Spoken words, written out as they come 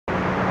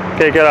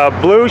Okay, got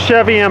a blue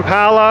Chevy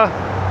Impala.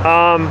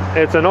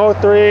 It's an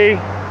 '03,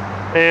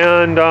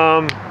 and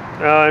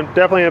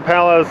definitely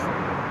Impalas.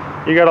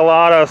 You got a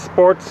lot of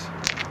sports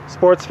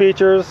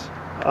features.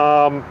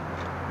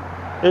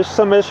 There's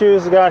some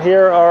issues we got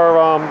here.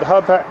 Are the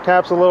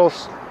hubcap's a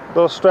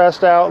little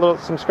stressed out,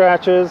 some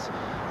scratches.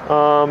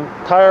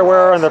 Tire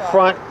wear on the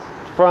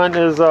front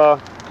is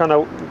kind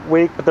of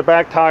weak, but the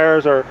back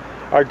tires are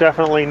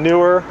definitely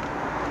newer.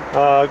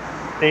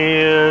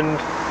 And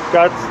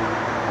got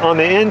on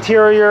the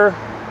interior.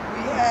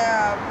 We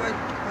have what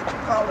you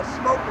call a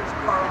smoker's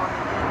car on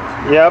the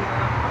interior. Yep.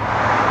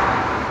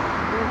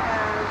 We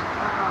have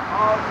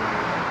all the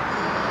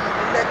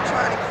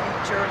electronic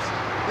features.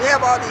 We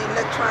have all the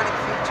electronic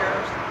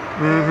features.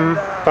 Mm-hmm.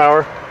 And,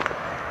 power,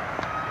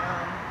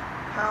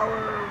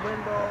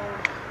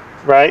 windows.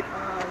 right.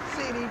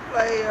 CD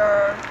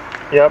player.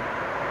 Yep.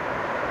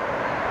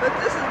 But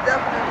this is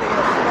definitely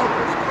a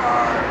smoker's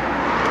car.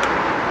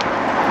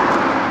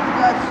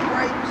 Got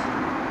scrapes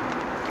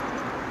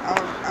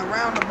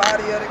around the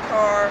body of the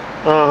car.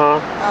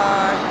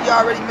 You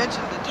already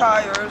mentioned the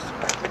tires,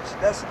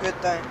 which that's a good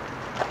thing.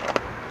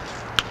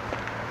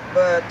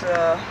 But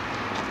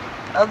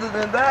other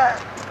than that.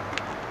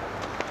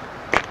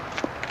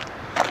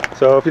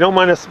 So if you don't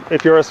mind,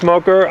 if you're a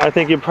smoker, I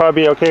think you'd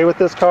probably be okay with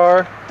this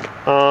car.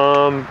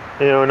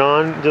 You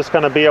know, just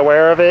kind of be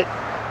aware of it.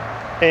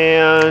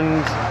 And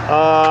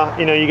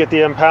you know, you get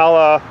the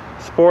Impala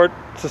sport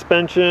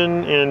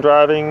suspension, and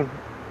driving,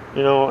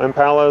 you know,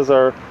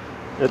 Impalas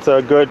it's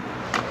a good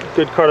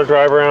car to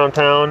drive around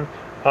town.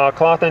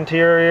 Cloth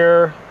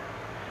interior,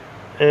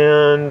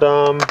 and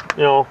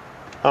you know,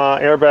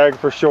 airbag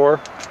for sure.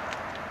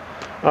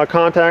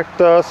 Contact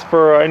the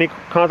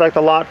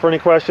lot for any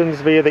questions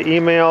via the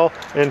email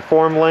and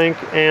form link,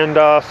 and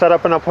set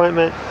up an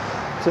appointment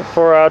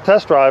for a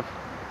test drive.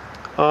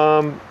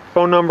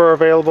 Phone number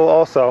available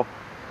also.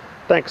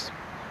 Thanks.